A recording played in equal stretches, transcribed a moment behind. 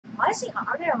Why is the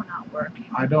audio not working?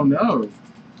 I don't know.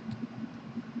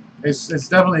 It's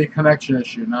definitely a connection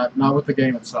issue, not with the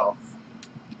game itself.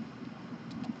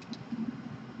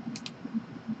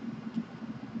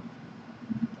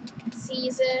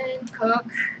 Season, cook.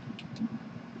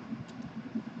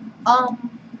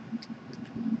 1,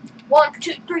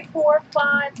 2, 3, 4,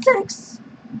 5, 6.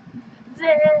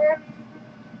 Then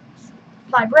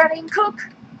fry bread and cook.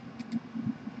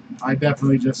 I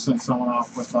definitely just sent someone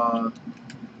off with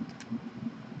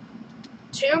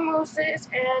 2 mousses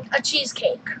and a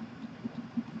cheesecake.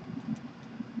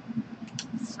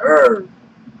 Serve.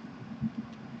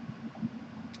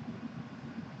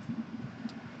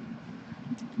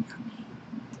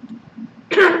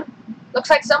 Looks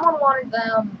like someone wanted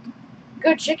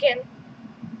good chicken.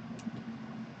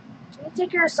 Can you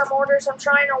take care of some orders? I'm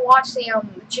trying to watch the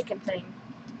chicken thing.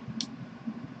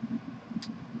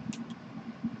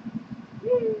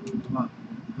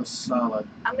 the salad.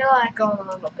 I'm gonna let it go a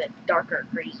little bit darker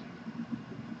green.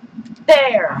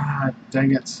 There! Ah,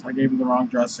 dang it. I gave him the wrong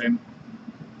dressing.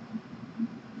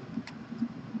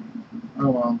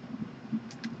 Oh well.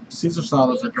 Caesar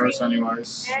salads are gross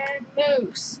anyways. And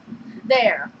mousse.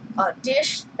 There. A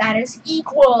dish that is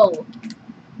equal.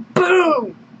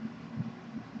 Boom!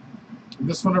 Did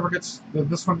this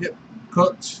one get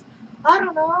cooked? I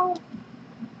don't know.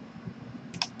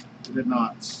 It did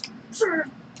not. Sure.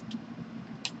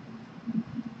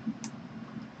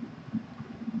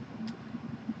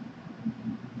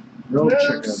 Grilled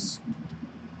chicken. Mousse.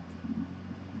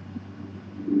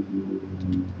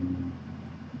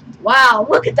 Wow,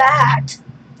 look at that!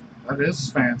 That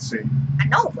is fancy. I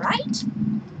know, right?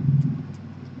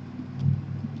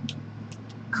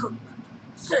 Cook.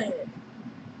 Serve.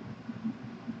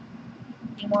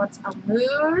 He wants a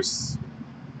mousse.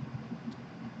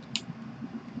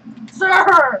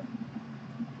 Serve!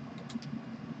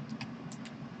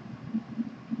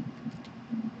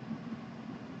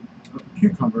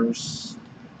 Cucumbers.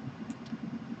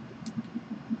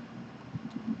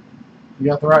 You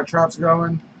got the right traps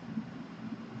going?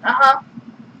 Uh-huh.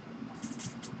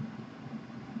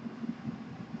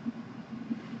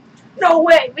 No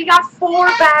way! We got 4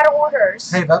 bad orders.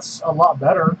 Hey, that's a lot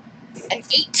better. And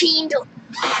 18 to...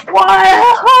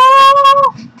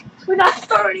 Wow! We got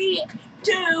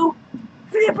 32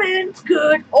 flippin'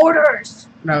 good orders.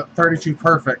 No, 32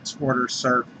 perfect orders,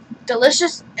 sir.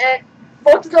 Delicious, and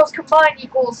both of those combined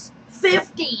equals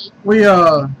 50. We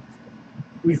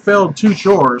failed 2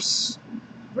 chores.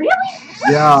 Really?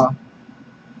 Yeah.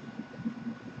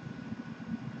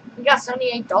 We got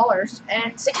 $78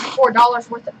 and $64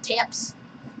 worth of tips.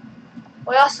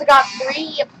 We also got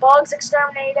 3 bugs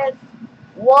exterminated,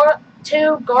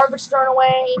 2 garbage thrown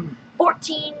away,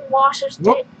 14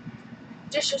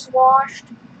 dishes washed,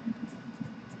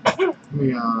 Let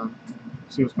me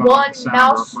see what's going on 1 with the sound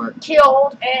mouse real quick.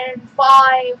 killed, and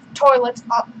 5 toilets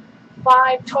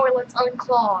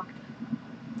unclogged.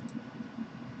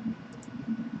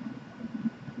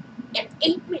 In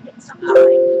 8 minutes, I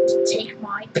need to take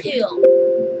my pill.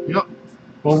 Yep.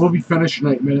 Well, we'll be finished in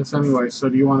 8 minutes anyway, so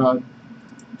do you want to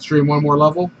stream one more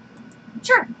level?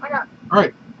 Sure, why not?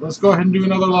 Alright, let's go ahead and do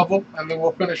another level, and then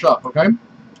we'll finish up, okay?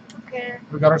 Okay.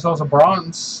 We got ourselves a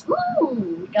bronze.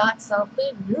 Ooh, we got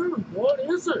something new. What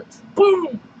is it?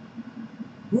 Boom!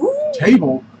 Ooh.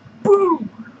 Table. Boom!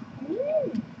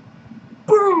 Ooh.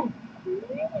 Boom!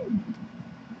 Ooh.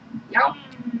 Yum!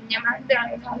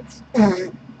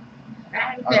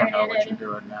 I don't know what you're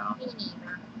doing now.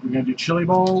 We're going to do chili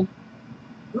bowl.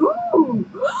 Ooh!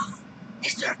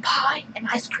 Is there pie and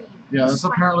ice cream? Yeah, that's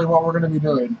apparently what we're going to be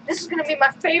doing. This is going to be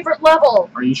my favorite level.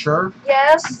 Are you sure?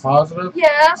 Yes. Positive?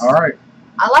 Yes. Alright.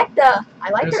 I like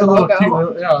It's their a little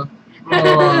logo. cute, yeah.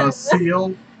 Little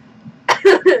seal.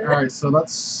 Alright, so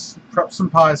let's prep some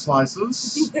pie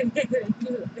slices.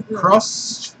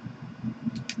 Crust.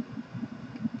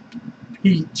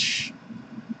 Peach.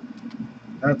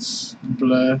 That's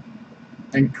bleh.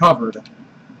 And covered.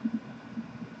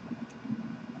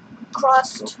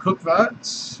 Crust. So cook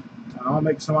that. And I'll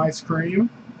make some ice cream.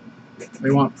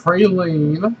 They want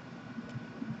praline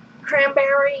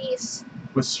Cranberries.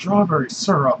 with strawberry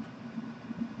syrup.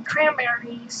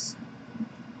 Cranberries.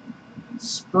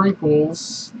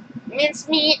 Sprinkles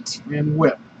Mincemeat. and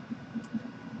whip.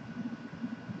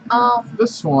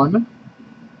 This one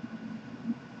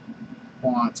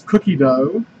wants cookie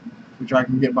dough, which I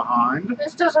can get behind.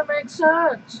 This doesn't make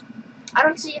sense. I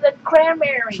don't see the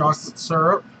cranberries. Chocolate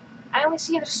syrup. I only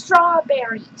see the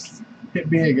strawberries. Hit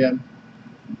B again.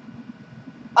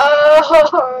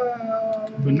 Oh.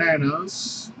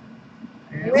 Bananas.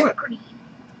 And Whipped whip. cream.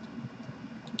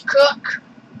 Cook.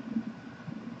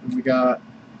 And we got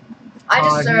I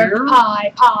just Pie served here.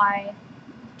 pie. Pie,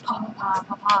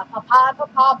 pie.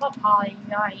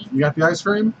 You got the ice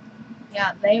cream?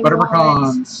 Yeah, they Butter want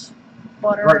pecans.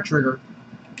 butter. Right trigger.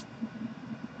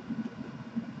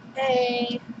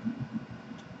 Hey,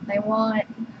 they want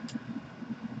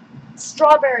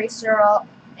strawberry syrup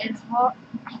and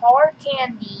hard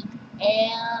candy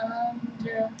and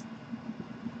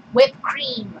whipped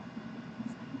cream.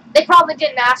 They probably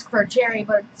didn't ask for a cherry,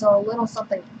 but it's a little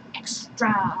something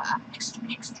extra.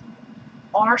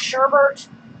 Our sherbet.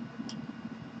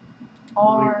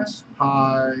 Our This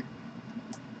pie.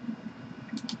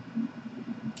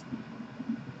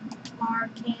 our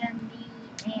candy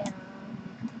and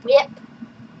whip.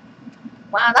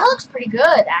 Wow, that looks pretty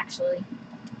good, actually.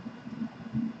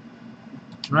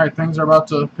 Alright, things are about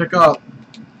to pick up.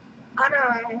 I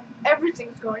know.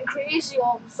 Everything's going crazy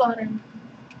all of a sudden.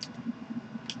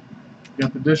 You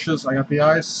got the dishes, I got the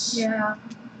ice. Yeah.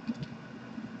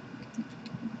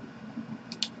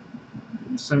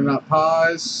 You're sending out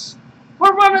pies.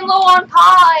 We're running low on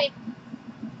pie.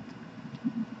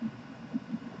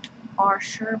 Our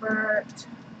sherbet.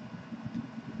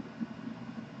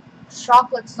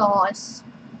 Chocolate sauce.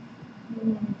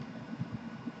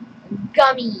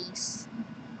 Gummies.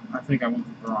 I think I went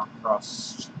with the wrong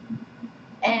crust.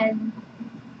 And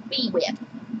bee whip.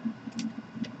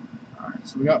 Alright,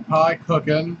 so we got pie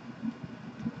cooking.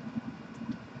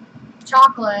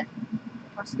 Chocolate.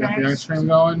 What's You got next? the ice cream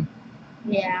going.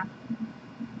 Yeah.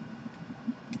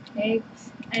 A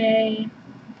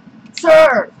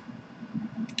serve.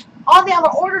 All the other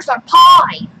orders are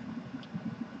pie.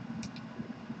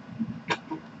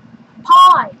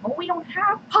 Pie. But we don't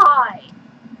have pie.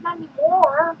 Not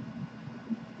anymore.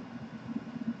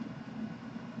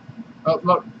 Oh,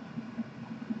 look.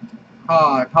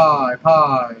 Pie, pie,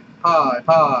 pie, pie,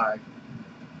 pie.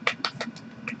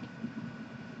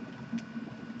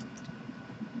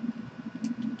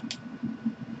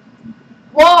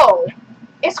 Whoa.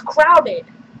 It's crowded.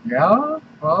 Yeah?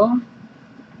 Well,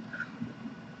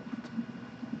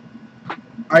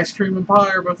 ice cream and pie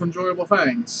are both enjoyable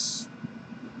things.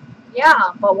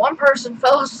 Yeah, but one person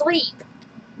fell asleep.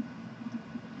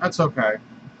 That's okay.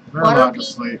 They're Butter allowed to peas.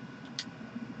 sleep.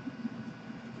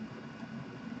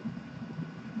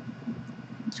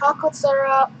 Chocolate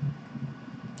syrup.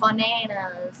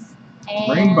 Bananas.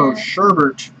 And Rainbow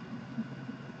sherbet.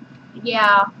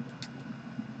 yeah.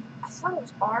 I thought it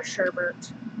was our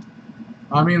sherbet.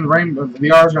 I mean,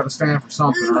 the R's got to stand for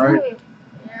something, right?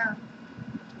 Yeah.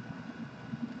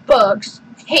 Bugs.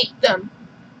 Hate them.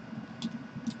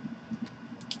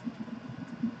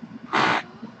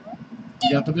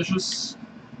 You got the dishes?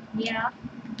 Yeah.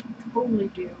 Totally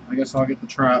do. I guess I'll get the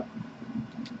trap.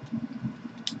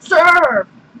 Serve!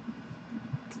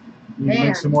 You need to Man.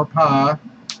 make some more pie.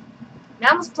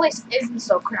 Now this place isn't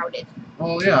so crowded.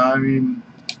 Well, yeah, I mean,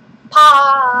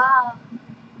 Pa!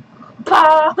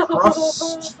 Pa!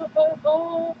 Crust.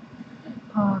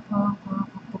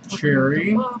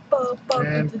 Cherry.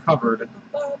 And covered.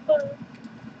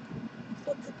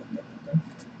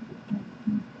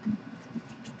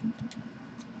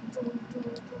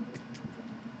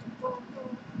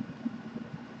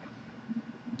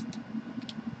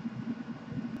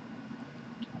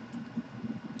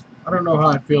 I don't know how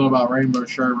I feel about rainbow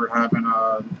sherbet having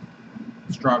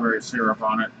strawberry syrup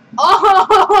on it.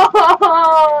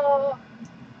 Oh!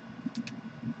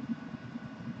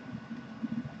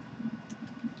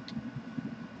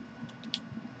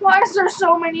 Why is there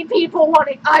so many people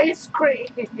wanting ice cream?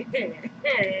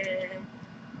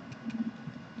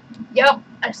 Yep,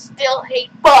 I still hate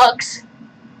bugs.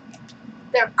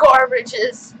 They're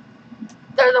garbages.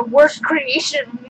 They're the worst creation